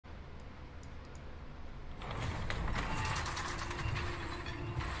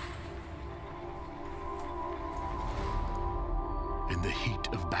In the heat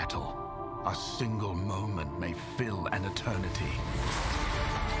of battle, a single moment may fill an eternity.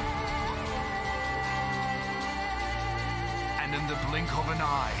 And in the blink of an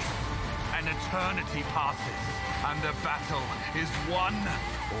eye, an eternity passes, and the battle is won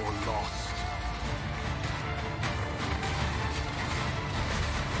or lost.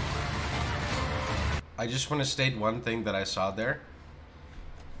 I just want to state one thing that I saw there.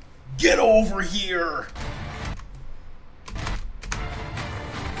 Get over here!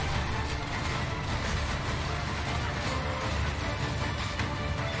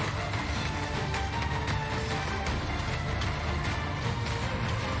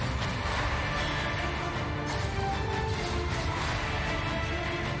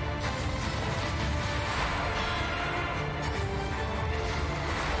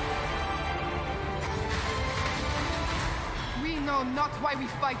 Not why we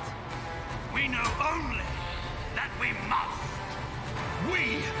fight. We know only that we must.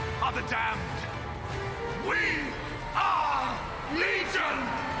 We are the damned. We are Legion!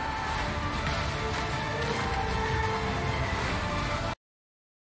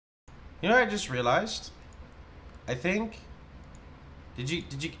 You know what I just realized? I think...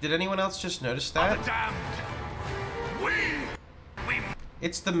 Did anyone else just notice that? Are the damned. We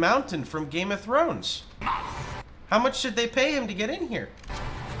It's the mountain from Game of Thrones. must. How much did they pay him to get in here?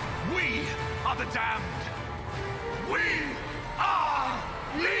 We are the damned. We are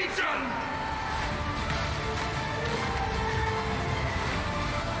Legion!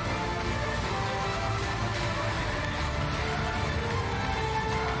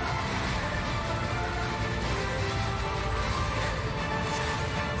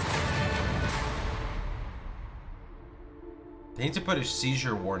 They need to put a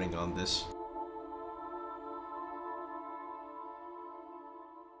seizure warning on this.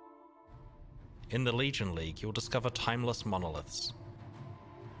 In the Legion League, you'll discover timeless monoliths.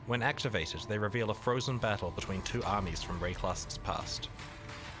 When activated, they reveal a frozen battle between two armies from Rayclast's past.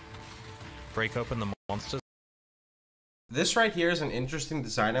 Break open the monsters. This right here is an interesting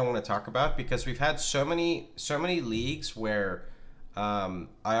design I want to talk about because we've had so many leagues where I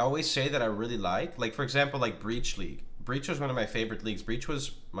always say that I really like for example, like Breach League. Breach was one of my favorite leagues. Breach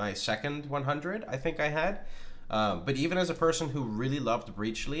was my second 100 I think I had. But even as a person who really loved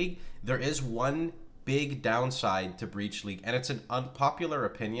Breach League, there is one big downside to Breach League, and it's an unpopular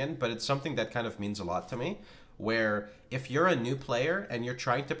opinion, but it's something that kind of means a lot to me, where if you're a new player and you're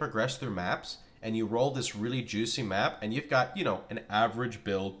trying to progress through maps, and you roll this really juicy map, and you've got, you know, an average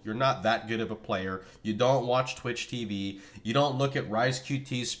build, you're not that good of a player, you don't watch Twitch TV, you don't look at Rise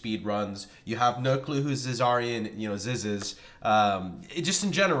QT's speedruns, you have no clue who Zizarian, you know, Ziz is, just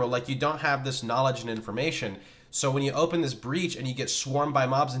in general, like, you don't have this knowledge and information. So when you open this breach and you get swarmed by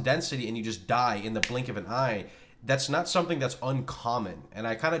mobs in density and you just die in the blink of an eye, that's not something that's uncommon. And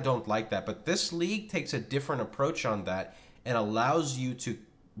I kind of don't like that. But this league takes a different approach on that and allows you to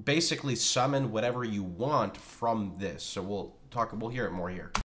basically summon whatever you want from this. So we'll hear it more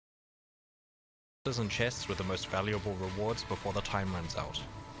here. And chests with the most valuable rewards before the time runs out.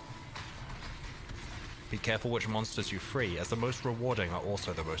 Be careful which monsters you free, as the most rewarding are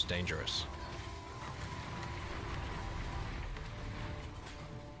also the most dangerous.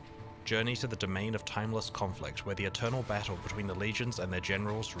 Journey to the domain of timeless conflict, where the eternal battle between the legions and their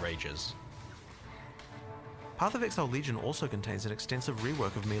generals rages. Path of Exile Legion also contains an extensive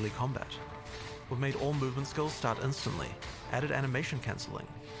rework of melee combat. We've made all movement skills start instantly, added animation cancelling,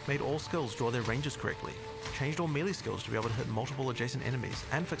 made all skills draw their ranges correctly, changed all melee skills to be able to hit multiple adjacent enemies,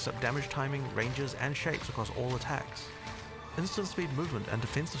 and fixed up damage timing, ranges, and shapes across all attacks. Instant speed movement and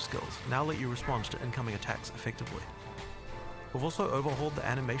defensive skills now let you respond to incoming attacks effectively. We've also overhauled the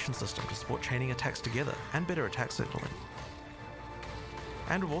animation system to support chaining attacks together and better attack signaling.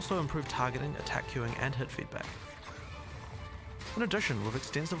 And we've also improved targeting, attack queuing, and hit feedback. In addition, we've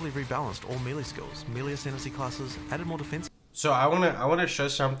extensively rebalanced all melee skills, melee ascendancy classes, added more defense. So I wanna show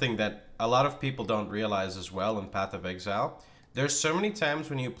something that a lot of people don't realize as well in Path of Exile. There's so many times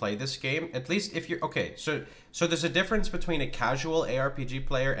when you play this game, at least if you're, okay, so there's a difference between a casual ARPG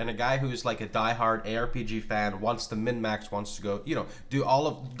player and a guy who's like a diehard ARPG fan, wants to min-max, wants to go, you know,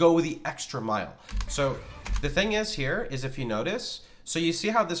 go the extra mile. So the thing is here is, if you notice, so you see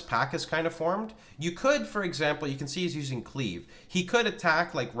how this pack is kind of formed? You could, for example, you can see he's using cleave. He could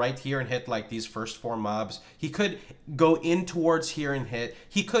attack like right here and hit like these first 4 mobs. He could go in towards here and hit.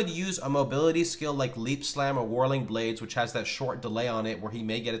 He could use a mobility skill like leap slam or whirling blades, which has that short delay on it where he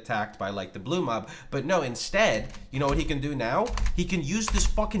may get attacked by like the blue mob. But no, instead, you know what he can do now? He can use this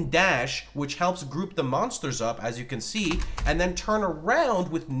fucking dash, which helps group the monsters up, as you can see, and then turn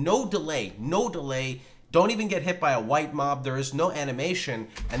around with no delay, Don't even get hit by a white mob. There is no animation,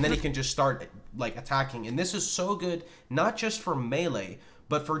 and then he can just start like attacking. And this is so good, not just for melee,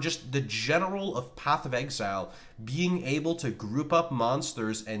 but for just the general of Path of Exile, being able to group up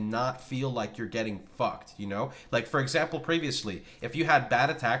monsters and not feel like you're getting fucked, you know? Like, for example, previously, if you had bad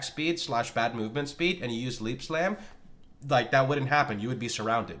attack speed / bad movement speed and you used Leap Slam, like, that wouldn't happen. You would be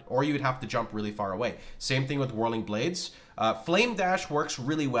surrounded, or you would have to jump really far away. Same thing with Whirling Blades. Flame Dash works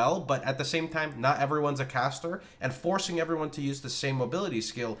really well, but at the same time, not everyone's a caster, and forcing everyone to use the same mobility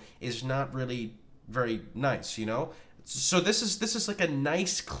skill is not really very nice, you know? So this is like a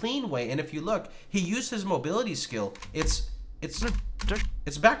nice, clean way, and if you look, he used his mobility skill. It's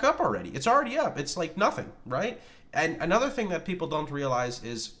back up already. It's already up. It's like nothing, right? And another thing that people don't realize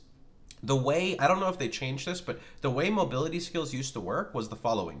is the way, I don't know if they changed this, but the way mobility skills used to work was the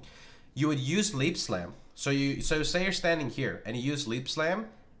following. You would use Leap Slam. So say you're standing here and you use Leap Slam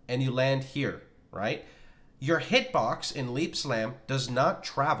and you land here, right? Your hitbox in Leap Slam does not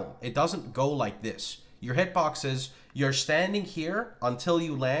travel. It doesn't go like this. Your hitbox is you're standing here until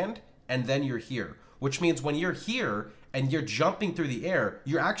you land and then you're here, which means when you're here and you're jumping through the air,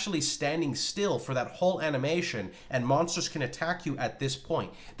 you're actually standing still for that whole animation, and monsters can attack you at this point.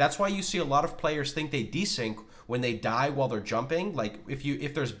 That's why you see a lot of players think they desync when they die while they're jumping. Like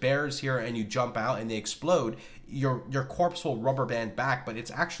if there's bears here and you jump out and they explode, your corpse will rubber band back, but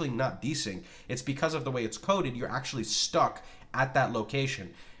it's actually not desync. It's because of the way it's coded, you're actually stuck at that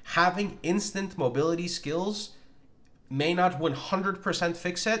location. Having instant mobility skills may not 100%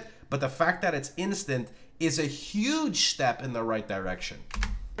 fix it, but the fact that it's instant is a huge step in the right direction.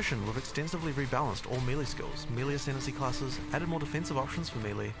 We've extensively rebalanced all melee skills, melee ascendancy classes, added more defensive options for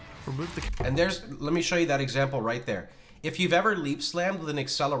melee, removed the... And let me show you that example right there. If you've ever leap slammed with an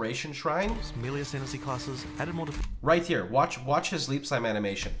acceleration shrine, melee ascendancy classes, added more right here, watch his leap slam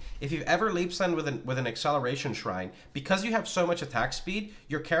animation. If you've ever leap slammed with an acceleration shrine, because you have so much attack speed,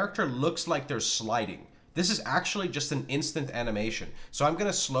 your character looks like they're sliding. This is actually just an instant animation. So I'm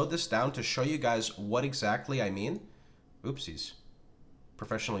gonna slow this down to show you guys what exactly I mean. Oopsies.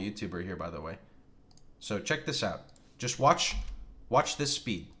 Professional YouTuber here, by the way. So check this out. Just watch this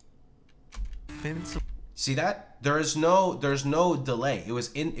speed. See that? There's no delay. It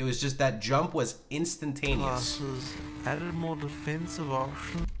was just that jump was instantaneous. Classes, added more defensive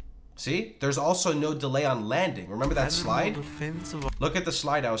options. See? There's also no delay on landing. Remember that slide? Look at the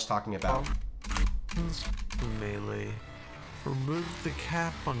slide I was talking about. Melee. Removed the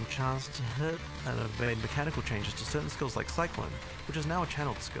cap on chance to hit and have made mechanical changes to certain skills like Cyclone, which is now a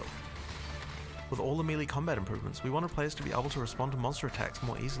channeled skill. With all the melee combat improvements, we wanted players to be able to respond to monster attacks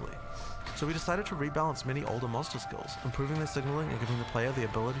more easily. So we decided to rebalance many older monster skills, improving their signaling and giving the player the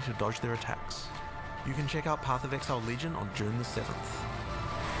ability to dodge their attacks. You can check out Path of Exile Legion on June the 7th.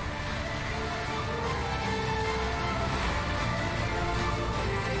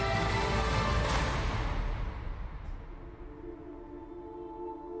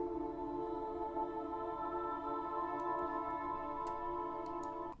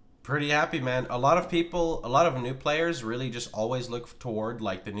 Pretty happy, man. A lot of new players really just always look toward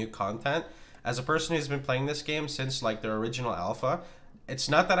like the new content. As a person who's been playing this game since like their original alpha, it's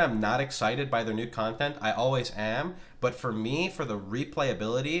not that I'm not excited by their new content. I always am. But for me, for the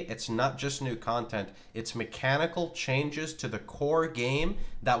replayability, it's not just new content. It's mechanical changes to the core game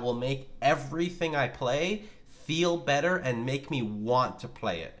that will make everything I play feel better and make me want to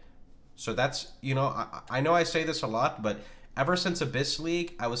play it. So that's, you know, I know I say this a lot, but ever since Abyss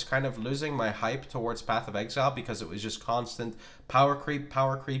League, I was kind of losing my hype towards Path of Exile because it was just constant power creep,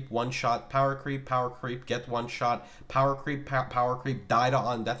 one shot, power creep, get one shot, power creep, die to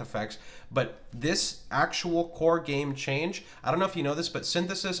on death effects. But this actual core game change, I don't know if you know this, but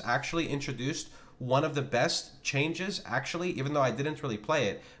Synthesis actually introduced one of the best changes, actually, even though I didn't really play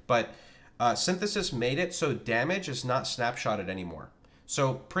it. But Synthesis made it so damage is not snapshotted anymore.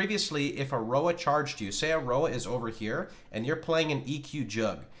 So previously, if a Roa charged you, say a Roa is over here, and you're playing an EQ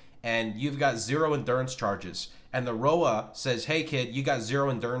Jug, and you've got 0 endurance charges, and the Roa says, hey kid, you got 0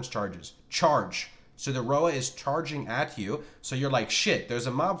 endurance charges, charge. So the Roa is charging at you, so you're like, shit, there's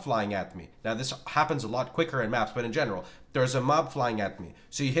a mob flying at me. Now this happens a lot quicker in maps, but in general, there's a mob flying at me.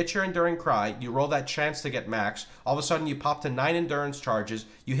 So you hit your Enduring Cry, you roll that chance to get max, all of a sudden you pop to 9 endurance charges,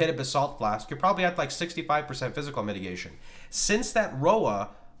 you hit a Basalt Flask, you're probably at like 65% physical mitigation. Since that Roa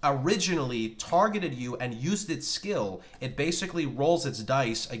originally targeted you and used its skill, it basically rolls its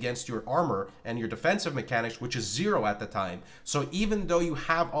dice against your armor and your defensive mechanics, which is 0 at the time. So even though you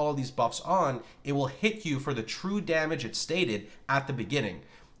have all of these buffs on, it will hit you for the true damage it stated at the beginning.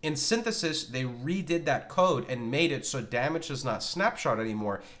 In Synthesis, they redid that code and made it so damage does not snapshot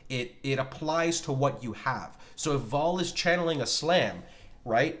anymore. It applies to what you have. So if Vol is channeling a slam,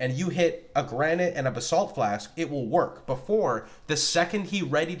 right, and you hit a granite and a basalt flask, it will work. Before, the second he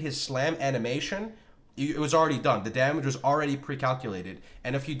readied his slam animation, it was already done. The damage was already pre-calculated.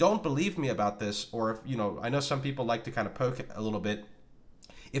 And if you don't believe me about this, or if, you know, I know some people like to kind of poke it a little bit.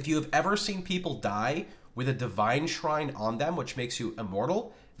 If you have ever seen people die with a divine shrine on them, which makes you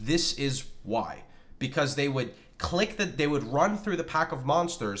immortal, this is why. Because they would they would run through the pack of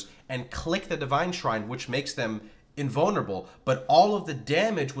monsters and click the divine shrine, which makes them invulnerable, but all of the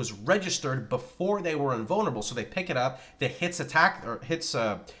damage was registered before they were invulnerable. So they pick it up, the hits attack, or hits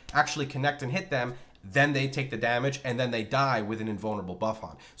actually connect and hit them, then they take the damage, and then they die with an invulnerable buff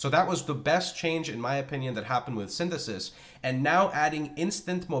on. So that was the best change, in my opinion, that happened with Synthesis. And now adding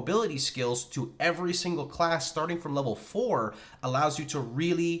instant mobility skills to every single class starting from level 4 allows you to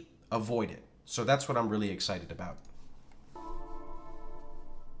really avoid it. So that's what I'm really excited about.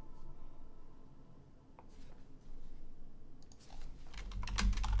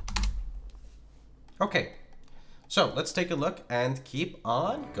 Okay, so let's take a look and keep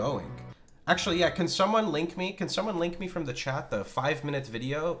on going. Actually, yeah, can someone link me from the chat the 5-minute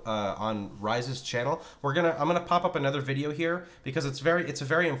video on Rise's channel? I'm gonna pop up another video here because it's a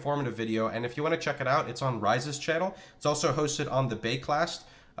very informative video, and if you want to check it out, it's on Rise's channel. It's also hosted on the Bayclast,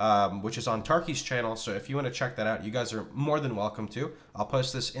 which is on Tarky's channel. So if you want to check that out, you guys are more than welcome to. I'll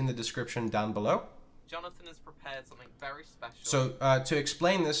post this in the description down below. Jonathan has prepared something very special. So to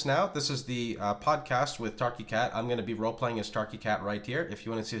explain this now, this is the podcast with Tarky Cat. I'm going to be role-playing as Tarky Cat right here. If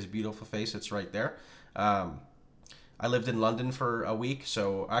you want to see his beautiful face, it's right there. I lived in London for a week,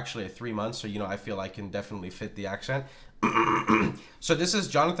 so actually 3 months, so, you know, I feel I can definitely fit the accent. So this is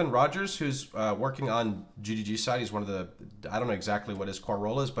Jonathan Rogers, who's working on GGG's side. He's one of the, I don't know exactly what his core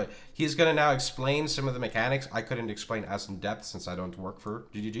role is, but he's going to now explain some of the mechanics. I couldn't explain as in depth since I don't work for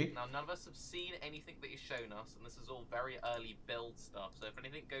GGG. Now, none of us have seen anything that he's shown us, and this is all very early build stuff, so if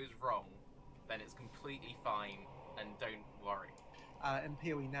anything goes wrong, then it's completely fine, and don't worry. In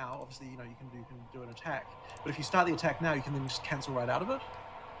PoE now, obviously, you know, you can do an attack, but if you start the attack now, you can then just cancel right out of it.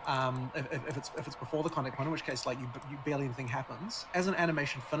 If it's before the contact point, in which case, like, you barely anything happens. As an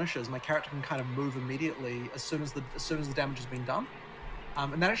animation finishes, my character can kind of move immediately as soon as the damage has been done,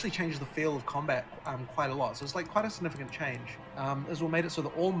 and that actually changes the feel of combat quite a lot. So it's like quite a significant change. As well, made it so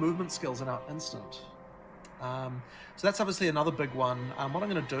that all movement skills are now instant. So that's obviously another big one. What I'm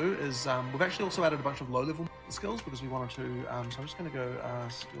going to do is we've actually also added a bunch of low-level skills because we wanted to. So I'm just going to go.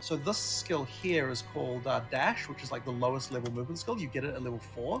 So this skill here is called Dash, which is like the lowest level movement skill. You get it at level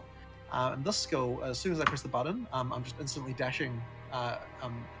 4. And this skill, as soon as I press the button, I'm just instantly dashing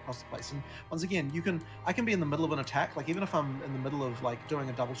across the place. And once again, I can be in the middle of an attack. Like, even if I'm in the middle of like doing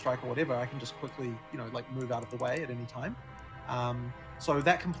a double strike or whatever, I can just quickly, you know, like move out of the way at any time. So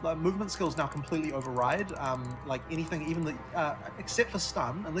that movement skills now completely override like anything, even the except for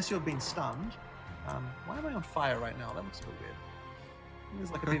stun, unless you've been stunned. Why am I on fire right now? That looks a bit weird.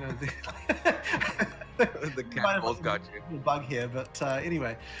 There's like a the cat balls got you. Bug here, but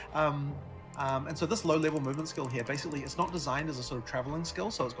anyway. And so this low-level movement skill here, basically, it's not designed as a sort of traveling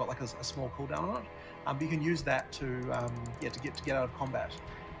skill, so it's got like a small cooldown on it. But you can use that to get out of combat.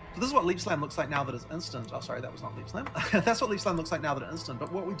 So this is what Leap Slam looks like now that it's instant. Oh, sorry, that was not Leap Slam. That's what Leap Slam looks like now that it's instant. But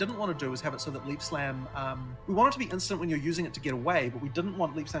what we didn't want to do is have it so that Leap Slam, we want it to be instant when you're using it to get away, but we didn't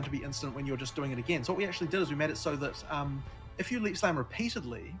want Leap Slam to be instant when you're just doing it again. So what we actually did is we made it so that if you Leap Slam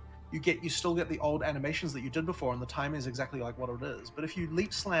repeatedly, you still get the old animations that you did before, and the timing is exactly like what it is. But if you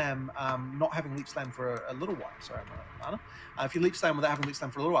Leap Slam, not having Leap Slam for a little while, sorry, if you Leap Slam without having Leap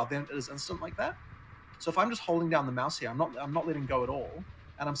Slam for a little while, then it is instant like that. So if I'm just holding down the mouse here, I'm not letting go at all,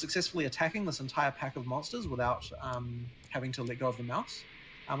 and I'm successfully attacking this entire pack of monsters without having to let go of the mouse,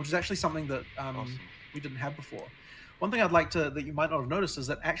 which is actually something that awesome. We didn't have before. One thing I'd like that you might not have noticed is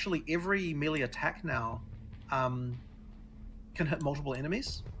that actually every melee attack now can hit multiple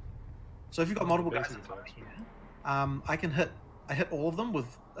enemies. So if you've got multiple guys I hit all of them with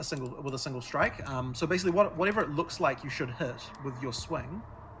a single strike. So basically, whatever it looks like you should hit with your swing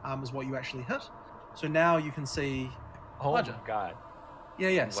is what you actually hit. So now you can see. Oh my god.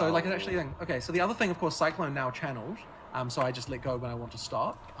 Yeah. Wow. So like it's actually okay. So the other thing, of course, Cyclone now channeled. So I just let go when I want to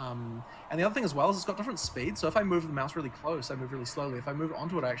stop. And the other thing as well is it's got different speeds. So if I move the mouse really close, I move really slowly. If I move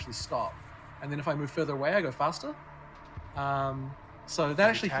onto it, I actually stop. And then if I move further away, I go faster. So that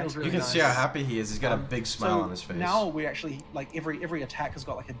actually feels really nice. You can see how happy he is. He's got a big smile on his face. Now we actually, like, every attack has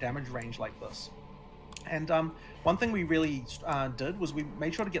got like a damage range like this. And one thing we really did was we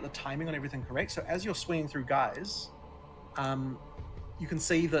made sure to get the timing on everything correct. So as you're swinging through guys, you can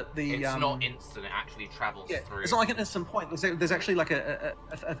see that the It's not instant; it actually travels through. it's not like an instant point. There's actually like a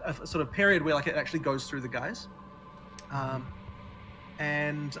sort of period where like it actually goes through the guys,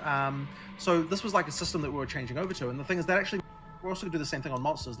 so this was like a system that we were changing over to. And the thing is that actually we're also gonna do the same thing on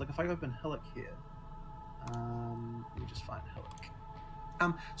monsters. Like if I open Hillock here, let me just find Hillock.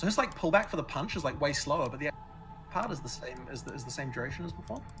 So his like pullback for the punch is like way slower, but the part is the same is the same duration as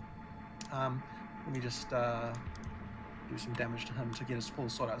before. Let me just do some damage to him to get his pull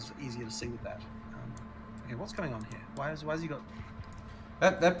sort out. It's easier to see with that. Okay, what's going on here? Why has he got...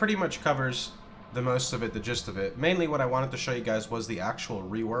 That pretty much covers the most of it, the gist of it. Mainly what I wanted to show you guys was the actual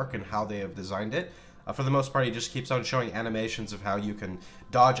rework and how they have designed it. For the most part, he just keeps on showing animations of how you can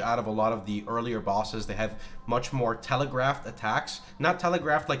dodge out of a lot of the earlier bosses. They have much more telegraphed attacks. Not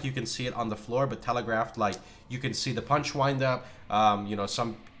telegraphed like you can see it on the floor, but telegraphed like you can see the punch wind up. You know,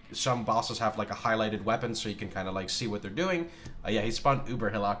 some bosses have like a highlighted weapon, so you can kind of like see what they're doing. Yeah, he spawned Uber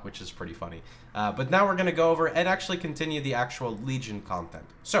Hillock, which is pretty funny. But now we're going to go over and actually continue the actual Legion content.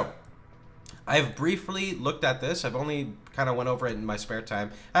 So, I've briefly looked at this. I've only kind of went over it in my spare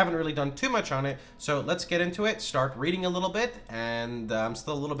time. I haven't really done too much on it, so let's get into it, start reading a little bit, and I'm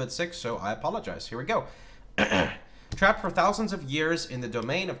still a little bit sick, so I apologize. Here we go. Trapped for thousands of years in the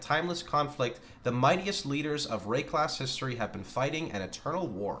domain of timeless conflict, the mightiest leaders of Ray-class history have been fighting an eternal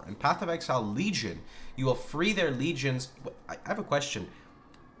war. In Path of Exile Legion, you will free their legions... I have a question.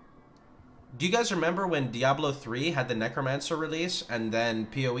 Do you guys remember when Diablo 3 had the Necromancer release, and then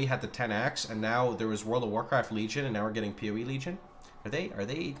PoE had the 10X, and now there was World of Warcraft Legion, and now we're getting PoE Legion? Are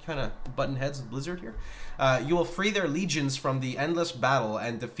they kind of button heads with Blizzard here? You will free their legions from the endless battle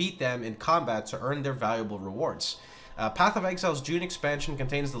and defeat them in combat to earn their valuable rewards. Path of Exile's June expansion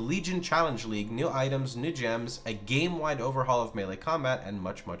contains the Legion Challenge League, new items, new gems, a game-wide overhaul of melee combat, and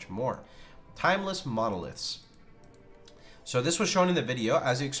much, much more. Timeless monoliths. So this was shown in the video.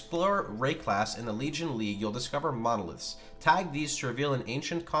 As you explore Ray class in the Legion League, you'll discover monoliths. Tag these to reveal an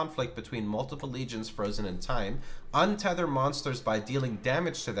ancient conflict between multiple legions frozen in time. Untether monsters by dealing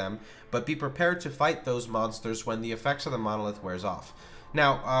damage to them, but be prepared to fight those monsters when the effects of the monolith wears off.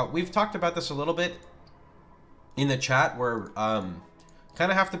 Now, we've talked about this a little bit in the chat. We're kind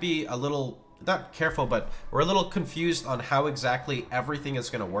of have to be a little, not careful, but we're a little confused on how exactly everything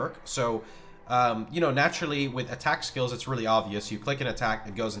is going to work. So, you know, naturally with attack skills, it's really obvious. You click an attack,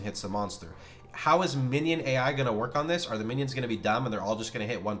 it goes and hits the monster. How is minion AI going to work on this? Are the minions going to be dumb and they're all just going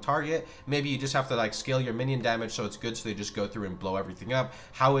to hit one target? Maybe you just have to like scale your minion damage so it's good, so they just go through and blow everything up.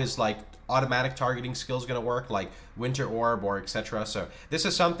 How is like automatic targeting skills going to work, like Winter Orb or etc.? So this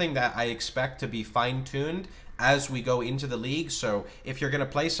is something that I expect to be fine-tuned as we go into the league. So if you're going to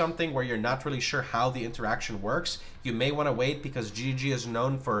play something where you're not really sure how the interaction works, you may want to wait, because GG is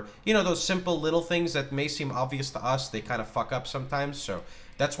known for, you know, those simple little things that may seem obvious to us. They kind of fuck up sometimes. So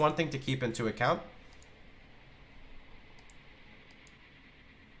that's one thing to keep into account.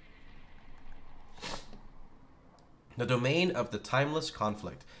 The domain of the timeless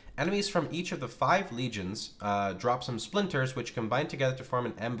conflict. Enemies from each of the 5 legions drop some splinters, which combine together to form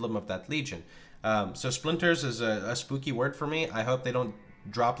an emblem of that legion. So splinters is a spooky word for me. I hope they don't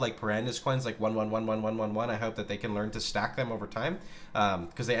drop like Parandus coins, like 1111111. I hope that they can learn to stack them over time,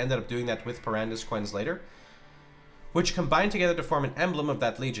 because they ended up doing that with Parandus coins later. Which combine together to form an emblem of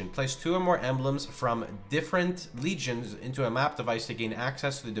that legion. Place 2 or more emblems from different legions into a map device to gain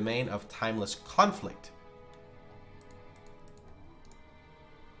access to the domain of timeless conflict.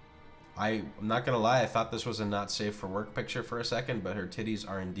 I'm not gonna lie, I thought this was a not safe for work picture for a second, but her titties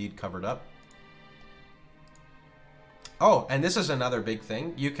are indeed covered up. Oh, and this is another big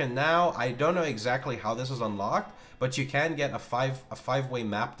thing. You can now, I don't know exactly how this is unlocked, but you can get a five-way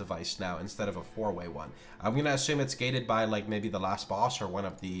map device now instead of a 4-way one. I'm gonna assume it's gated by like maybe the last boss or one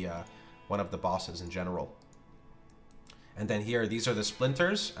of the bosses in general. And then here, these are the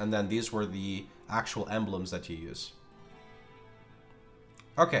splinters, and then these were the actual emblems that you use.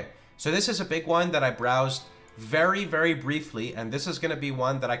 Okay, so this is a big one that I browsed very, very briefly, and this is going to be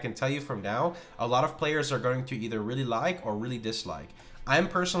one that I can tell you from now, a lot of players are going to either really like or really dislike. I'm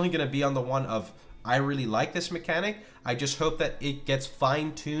personally going to be on the one of, I really like this mechanic, I just hope that it gets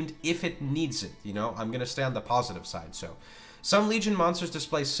fine-tuned if it needs it, you know? I'm going to stay on the positive side. So, some Legion monsters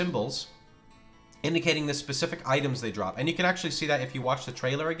display symbols indicating the specific items they drop, and you can actually see that if you watch the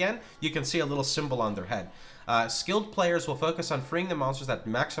trailer again. You can see a little symbol on their head. Skilled players will focus on freeing the monsters that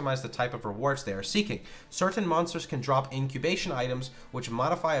maximize the type of rewards they are seeking. Certain monsters can drop incubation items, which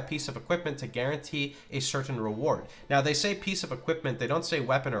modify a piece of equipment to guarantee a certain reward. Now, they say piece of equipment, they don't say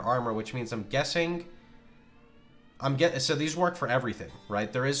weapon or armor, which means I'm guessing so these work for everything,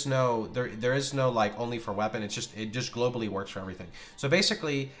 right? There is no like only for weapon. It just globally works for everything. So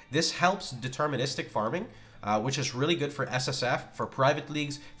basically, this helps deterministic farming, which is really good for SSF, for private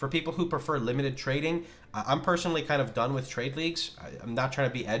leagues, for people who prefer limited trading. I'm personally kind of done with trade leagues. I'm not trying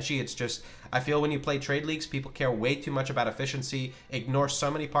to be edgy. It's just, I feel when you play trade leagues, people care way too much about efficiency, ignore so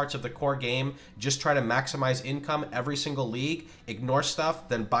many parts of the core game, just try to maximize income every single league, ignore stuff,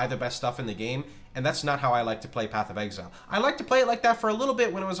 then buy the best stuff in the game. And that's not how I like to play Path of Exile. I like to play it like that for a little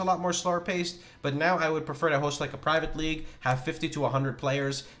bit when it was a lot more slower paced, but now I would prefer to host like a private league, have 50 to 100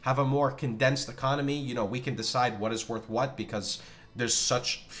 players, have a more condensed economy. You know, we can decide what is worth what because there's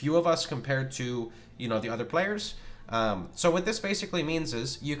such few of us compared to, you know, the other players. So what this basically means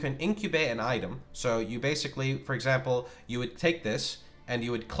is you can incubate an item. So you basically, for example, you would take this and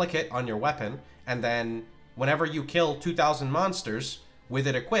you would click it on your weapon, and then whenever you kill 2,000 monsters with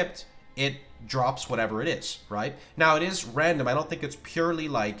it equipped, it drops whatever it is, right? Now, it is random. I don't think it's purely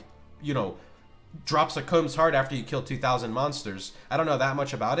like, you know, drops a Combs Heart after you kill 2,000 monsters. I don't know that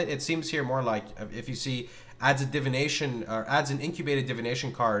much about it. It seems here more like, if you see, adds a divination, or adds an incubated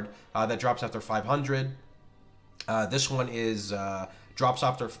divination card that drops after 500. This one is drops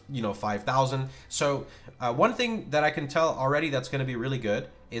after, you know, 5,000. So one thing that I can tell already that's going to be really good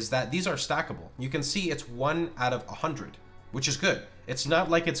is that these are stackable. You can see it's 1 out of 100, which is good. It's not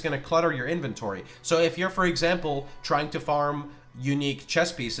like it's going to clutter your inventory. So if you're, for example, trying to farm unique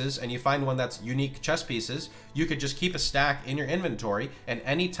chess pieces and you find one that's unique chess pieces, you could just keep a stack in your inventory, and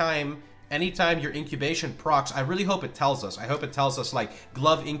anytime your incubation procs, I really hope it tells us. I hope it tells us like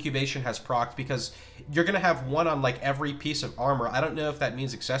glove incubation has procced, because you're going to have one on like every piece of armor. I don't know if that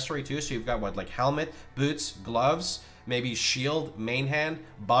means accessory too. So you've got what, like helmet, boots, gloves, maybe shield, main hand,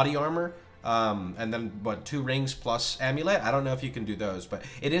 body armor. And then what, 2 rings plus amulet. I don't know if you can do those, but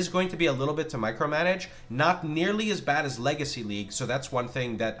it is going to be a little bit to micromanage, not nearly as bad as Legacy League. So that's one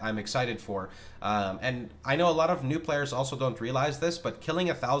thing that I'm excited for. And I know a lot of new players also don't realize this, but killing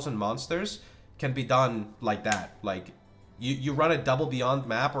 1,000 monsters can be done like that. Like you run a double beyond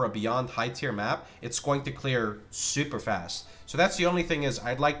map or a beyond high tier map, it's going to clear super fast. So that's the only thing is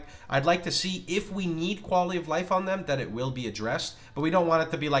I'd like to see if we need quality of life on them, that it will be addressed, but we don't want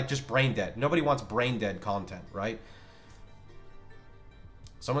it to be like just brain dead. Nobody wants brain dead content, right?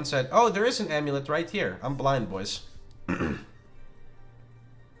 Someone said, oh, there is an amulet right here. I'm blind, boys.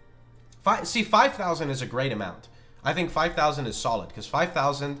 See, 5,000 is a great amount. I think 5,000 is solid, because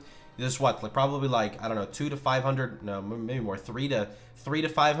 5,000 is what, like probably like, I don't know, 200 to 500, no, maybe more, 300 to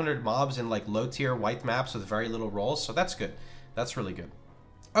 500 mobs in like low tier white maps with very little rolls. So that's good. That's really good.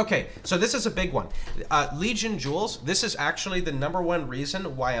 Okay, so this is a big one. Legion Jewels. This is actually the #1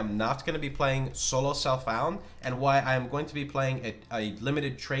 reason why I'm not going to be playing solo self-found, and why I am going to be playing a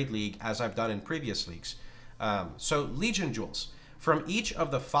limited trade league as I've done in previous leagues. So Legion Jewels. From each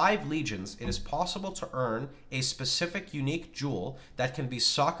of the 5 legions, it is possible to earn a specific unique jewel that can be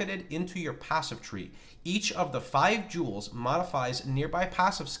socketed into your passive tree. Each of the 5 jewels modifies nearby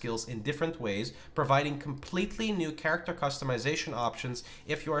passive skills in different ways, providing completely new character customization options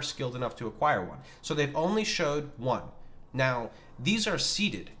if you are skilled enough to acquire one. So they've only showed 1. Now, these are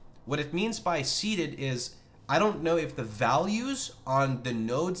seeded. What it means by seeded is, I don't know if the values on the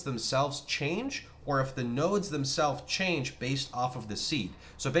nodes themselves change, or if the nodes themselves change based off of the seed.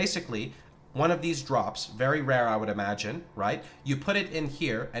 So basically, one of these drops, very rare I would imagine, right? You put it in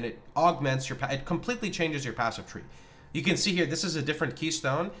here and it augments your, it completely changes your passive tree. You can see here, this is a different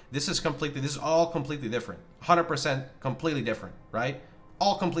keystone. This is all completely different. 100% completely different, right?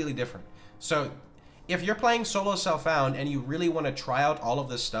 All completely different. So if you're playing solo self-found and you really want to try out all of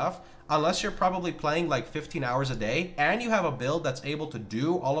this stuff, unless you're probably playing like 15 hours a day and you have a build that's able to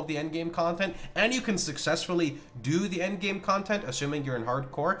do all of the endgame content and you can successfully do the endgame content, assuming you're in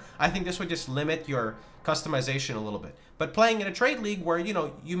hardcore, I think this would just limit your customization a little bit. But playing in a trade league where, you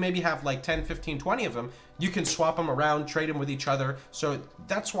know, you maybe have like 10, 15, 20 of them, you can swap them around, trade them with each other. So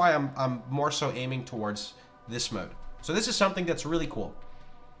that's why I'm more so aiming towards this mode. So this is something that's really cool.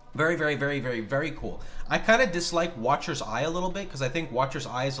 Very, very, very, very, very cool. I kind of dislike Watcher's Eye a little bit, because I think Watcher's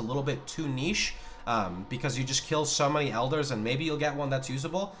Eye is a little bit too niche, because you just kill so many elders and maybe you'll get one that's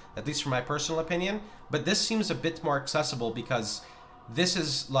usable, at least from my personal opinion. But this seems a bit more accessible, because this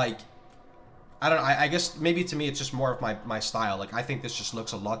is like, I don't know, I guess maybe to me it's just more of my style. Like, I think this just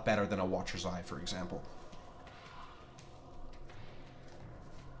looks a lot better than a Watcher's Eye, for example.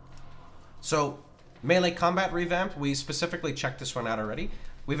 So, melee combat revamp, we specifically checked this one out already.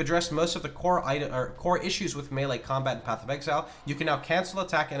 We've addressed most of the core issues with melee combat in Path of Exile. You can now cancel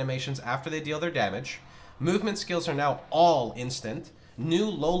attack animations after they deal their damage. Movement skills are now all instant. New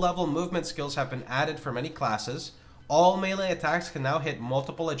low-level movement skills have been added for many classes. All melee attacks can now hit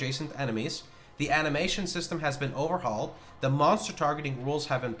multiple adjacent enemies. The animation system has been overhauled. The monster targeting rules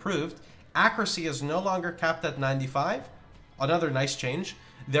have improved. Accuracy is no longer capped at 95. Another nice change.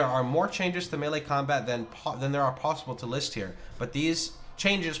 There are more changes to melee combat than there are possible to list here, but these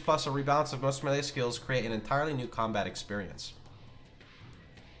changes plus a rebalance of most melee skills create an entirely new combat experience.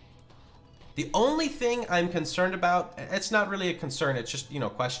 The only thing I'm concerned about, it's not really a concern, it's just,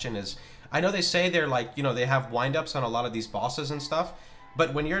 question is, I know they say they're like, they have wind-ups on a lot of these bosses and stuff,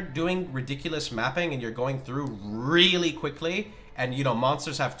 but when you're doing ridiculous mapping and you're going through really quickly, and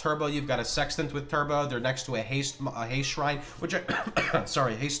monsters have turbo, you've got a sextant with turbo, they're next to a haste shrine, which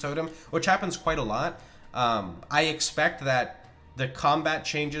sorry, haste totem, which happens quite a lot. I expect that the combat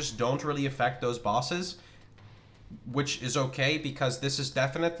changes don't really affect those bosses, which is okay, because this is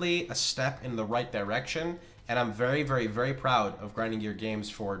definitely a step in the right direction, and I'm very, very, very proud of Grinding Gear Games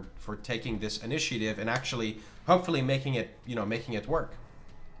for taking this initiative and actually hopefully making it work.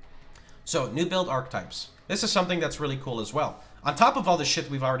 So, new build archetypes. This is something that's really cool as well. On top of all the shit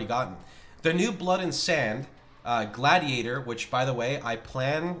we've already gotten, the new Blood and Sand Gladiator, which, by the way, I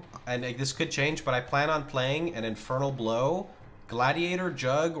plan, and this could change, but I plan on playing an Infernal Blow, Gladiator,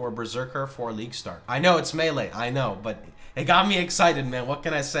 Jug, or Berserker for League Start. I know it's melee, I know, but it got me excited, man. What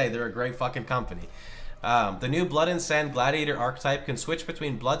can I say? They're a great fucking company. The new Blood and Sand Gladiator archetype can switch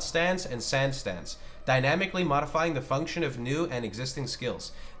between Blood stance and Sand stance, dynamically modifying the function of new and existing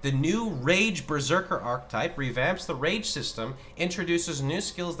skills. The new Rage Berserker archetype revamps the Rage system, introduces new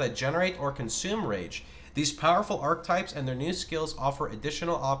skills that generate or consume Rage. These powerful archetypes and their new skills offer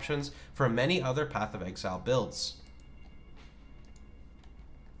additional options for many other Path of Exile builds.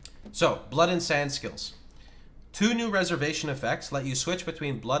 So, Blood and Sand skills. 2 new reservation effects let you switch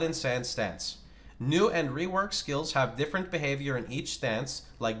between Blood and Sand stance. New and reworked skills have different behavior in each stance,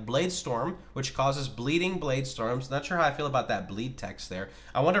 like Blade Storm, which causes bleeding blade storms. Not sure how I feel about that bleed text there.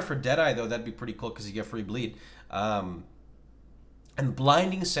 I wonder for Deadeye, though, that'd be pretty cool because you get free bleed. And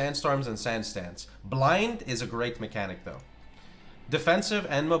blinding sandstorms and sand stance. Blind is a great mechanic, though. Defensive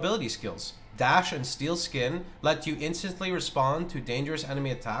and mobility skills. Dash and Steel Skin let you instantly respond to dangerous enemy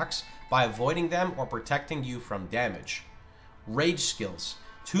attacks by avoiding them or protecting you from damage. Rage skills.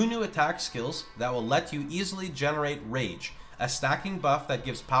 2 new attack skills that will let you easily generate Rage, a stacking buff that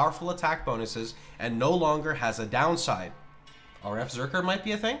gives powerful attack bonuses and no longer has a downside. RF Zerker might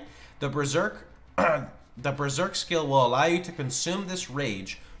be a thing. The Berserk skill will allow you to consume this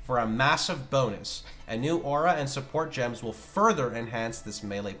Rage for a massive bonus. A new aura and support gems will further enhance this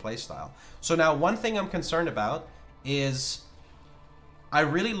melee playstyle. So now one thing I'm concerned about is I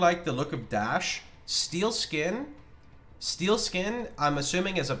really like the look of Dash. Steel Skin, I'm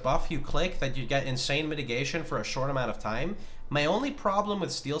assuming is a buff you click that you get insane mitigation for a short amount of time. My only problem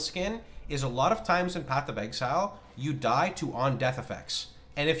with Steel Skin is a lot of times in Path of Exile, you die to on-death effects.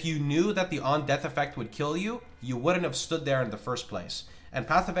 And if you knew that the on-death effect would kill you, you wouldn't have stood there in the first place. And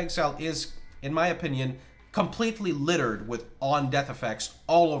Path of Exile is, in my opinion, completely littered with on-death effects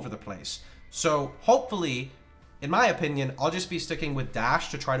all over the place. So hopefully, in my opinion, I'll just be sticking with dash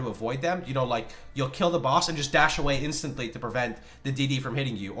to try to avoid them. Like, you'll kill the boss and just dash away instantly to prevent the DD from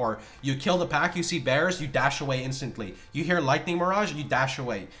hitting you. Or you kill the pack, you see bears, you dash away instantly. You hear lightning mirage, you dash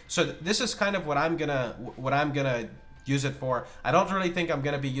away. So this is kind of what I'm gonna use it for. I don't really think I'm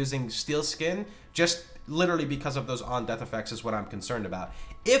gonna be using Steel Skin, just literally because of those on-death effects is what I'm concerned about.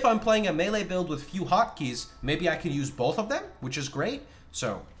 If I'm playing a melee build with few hotkeys, maybe I can use both of them, which is great.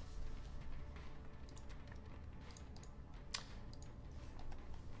 So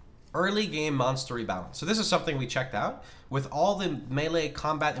early game monster rebalance. So this is something we checked out. With all the melee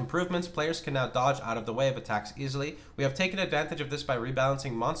combat improvements, players can now dodge out of the way of attacks easily. We have taken advantage of this by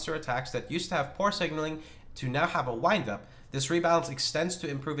rebalancing monster attacks that used to have poor signaling to now have a wind-up. This rebalance extends to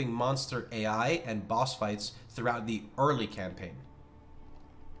improving monster AI and boss fights throughout the early campaign.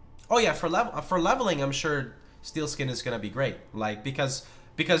 Oh yeah, for leveling, I'm sure Steel Skin is going to be great. Like, because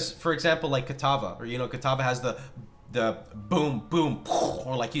for example, like Katava, or Katava has the boom, boom,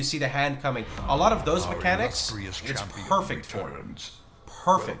 or like you see the hand coming. A lot of those mechanics, it's perfect for it.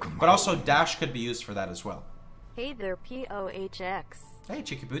 Perfect. But also dash could be used for that as well. Hey there, Pohx. Hey,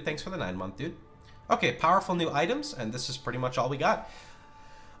 Cheeky Boo, thanks for the 9-month, dude. Okay, powerful new items, and this is pretty much all we got.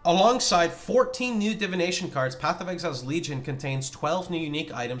 Alongside 14 new divination cards, Path of Exile's Legion contains 12 new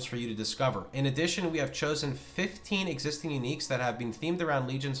unique items for you to discover. In addition, we have chosen 15 existing uniques that have been themed around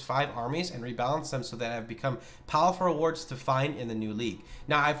Legion's 5 armies and rebalanced them so that they have become powerful rewards to find in the new league.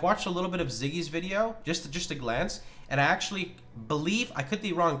 Now, I've watched a little bit of Ziggy's video, just a glance, and I actually believe, I could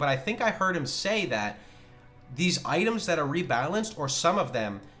be wrong, but I think I heard him say that these items that are rebalanced, or some of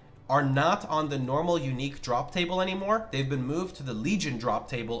them, are not on the normal unique drop table anymore. They've been moved to the Legion drop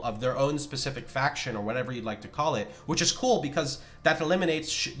table of their own specific faction or whatever you'd like to call it, which is cool because that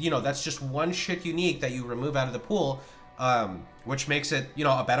eliminates, you know, that's just one shit unique that you remove out of the pool, which makes it, you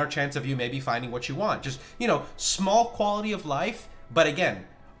know, a better chance of you maybe finding what you want. Just, you know, small quality of life, but again,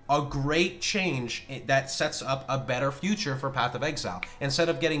 a great change that sets up a better future for Path of Exile. Instead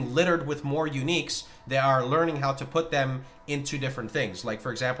of getting littered with more uniques, they are learning how to put them into different things. Like,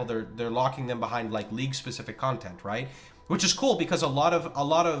 for example, they're locking them behind like league specific content, right? Which is cool because a lot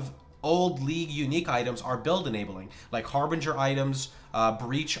of old league unique items are build enabling, like Harbinger items,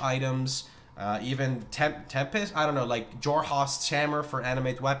 Breach items, even Tempest, I don't know, like Jorhost's Hammer for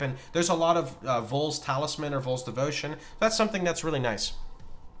animate weapon. There's a lot of Vol's Talisman or Vol's Devotion. That's something that's really nice.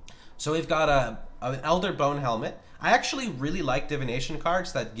 So we've got an Elder Bone Helmet. I actually really like divination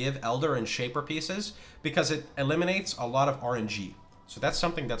cards that give Elder and Shaper pieces because it eliminates a lot of RNG. So that's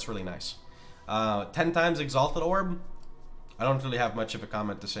something that's really nice. 10 times Exalted Orb. I don't really have much of a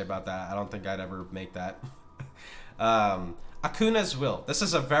comment to say about that. I don't think I'd ever make that. Akuna's Will. This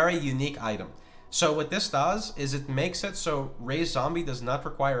is a very unique item. So what this does is it makes it so Raised Zombie does not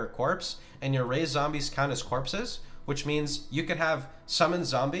require a corpse, and your Raised Zombies count as corpses, which means you could have Summon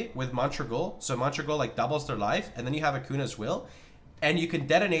Zombie with Mantragul, so Mantragul like doubles their life, and then you have Akuna's Will, and you can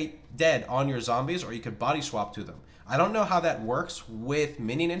detonate dead on your zombies, or you could body swap to them. I don't know how that works with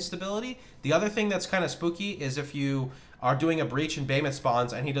minion instability. The other thing that's kind of spooky is if you are doing a breach and Behemoth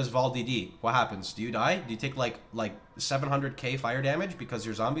spawns and he does Vol DD, what happens? Do you die? Do you take like 700k fire damage because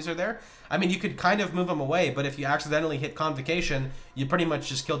your zombies are there? I mean, you could kind of move them away, but if you accidentally hit Convocation, you pretty much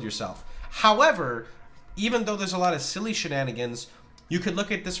just killed yourself. However, even though there's a lot of silly shenanigans, you could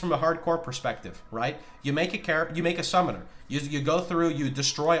look at this from a hardcore perspective, right? You make a summoner. You go through, you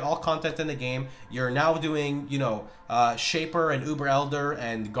destroy all content in the game. You're now doing, you know, Shaper and Uber Elder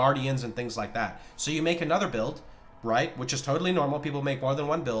and Guardians and things like that. So you make another build, right? Which is totally normal. People make more than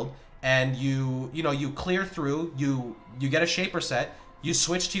one build, and you clear through. You get a Shaper set. You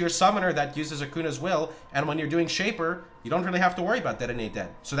switch to your summoner that uses Akuna's Will, and when you're doing Shaper, you don't really have to worry about Detonate Dead.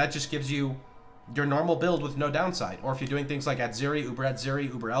 So that just gives you your normal build with no downside. Or if you're doing things like Atziri,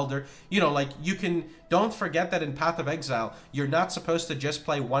 Uber Elder, you know, like you can, don't forget that in Path of Exile, you're not supposed to just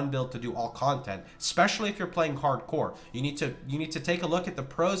play one build to do all content, especially if you're playing hardcore. You need to take a look at the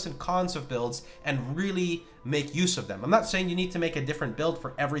pros and cons of builds and really make use of them. I'm not saying you need to make a different build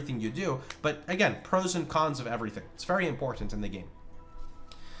for everything you do, but again, pros and cons of everything. It's very important in the game.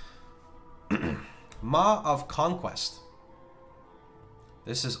 Maw of Conquest.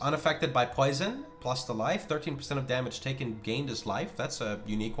 This is unaffected by poison, plus the life. 13% of damage taken gained is life. That's a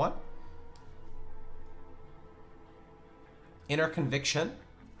unique one. Inner Conviction.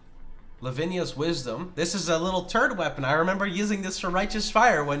 Lavinia's Wisdom. This is a little turd weapon. I remember using this for Righteous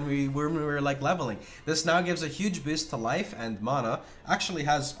Fire when we were like leveling. This now gives a huge boost to life and mana. Actually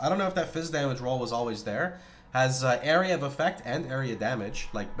has, I don't know if that fizz damage roll was always there. Has area of effect and area damage.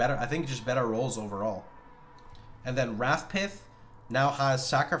 Like better, I think just better rolls overall. And then Wrathpith now has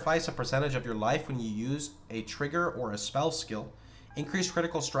sacrifice a percentage of your life when you use a trigger or a spell skill. Increased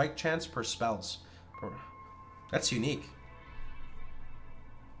critical strike chance per spells. That's unique.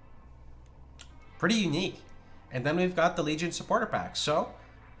 Pretty unique. And then we've got the Legion Supporter Pack. So,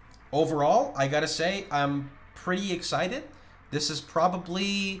 overall, I gotta say, I'm pretty excited. This is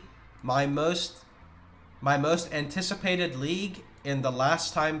probably my most anticipated league in the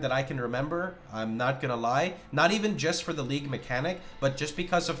last time that I can remember. I'm not gonna lie, not even just for the league mechanic, but just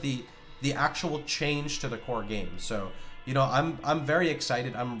because of the actual change to the core game. So, you know, I'm very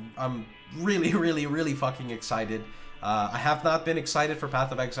excited. I'm really fucking excited. I have not been excited for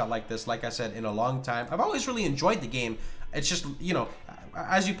Path of Exile like this, like I said, in a long time. I've always really enjoyed the game. It's just, you know,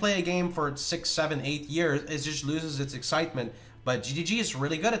 as you play a game for 6, 7, 8 years, it just loses its excitement. But GDG is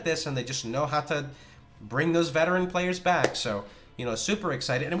really good at this, and they just know how to bring those veteran players back. So, you know, super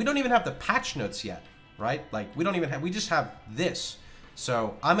excited. And we don't even have the patch notes yet, right? Like, we just have this.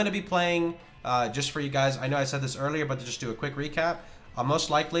 So, I'm going to be playing, just for you guys, I know I said this earlier, but to just do a quick recap, I'll most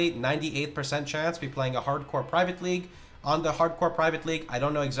likely, 98% chance, be playing a hardcore private league. On the hardcore private league, I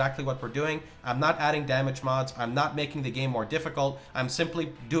don't know exactly what we're doing. I'm not adding damage mods. I'm not making the game more difficult. I'm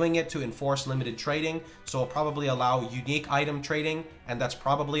simply doing it to enforce limited trading. So I'll probably allow unique item trading, and that's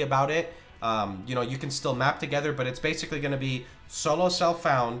probably about it. You know, you can still map together, but it's basically going to be solo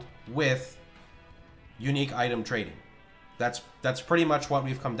self-found with unique item trading. That's pretty much what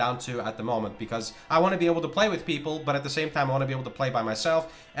we've come down to at the moment, because I want to be able to play with people, but at the same time I want to be able to play by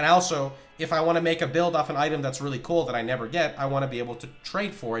myself. And also, if I want to make a build off an item that's really cool that I never get, I want to be able to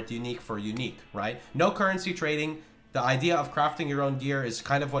trade for it unique for unique, right? No currency trading, the idea of crafting your own gear is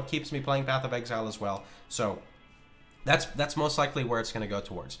kind of what keeps me playing Path of Exile as well. So that's most likely where it's going to go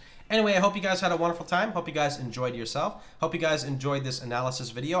towards. Anyway, I hope you guys had a wonderful time. Hope you guys enjoyed yourself. Hope you guys enjoyed this analysis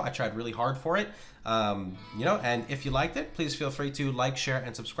video. I tried really hard for it. You know, and if you liked it, please feel free to like, share,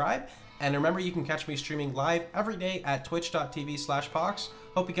 and subscribe. And remember, you can catch me streaming live every day at twitch.tv/Pohx.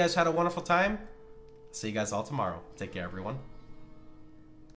 Hope you guys had a wonderful time. See you guys all tomorrow. Take care, everyone.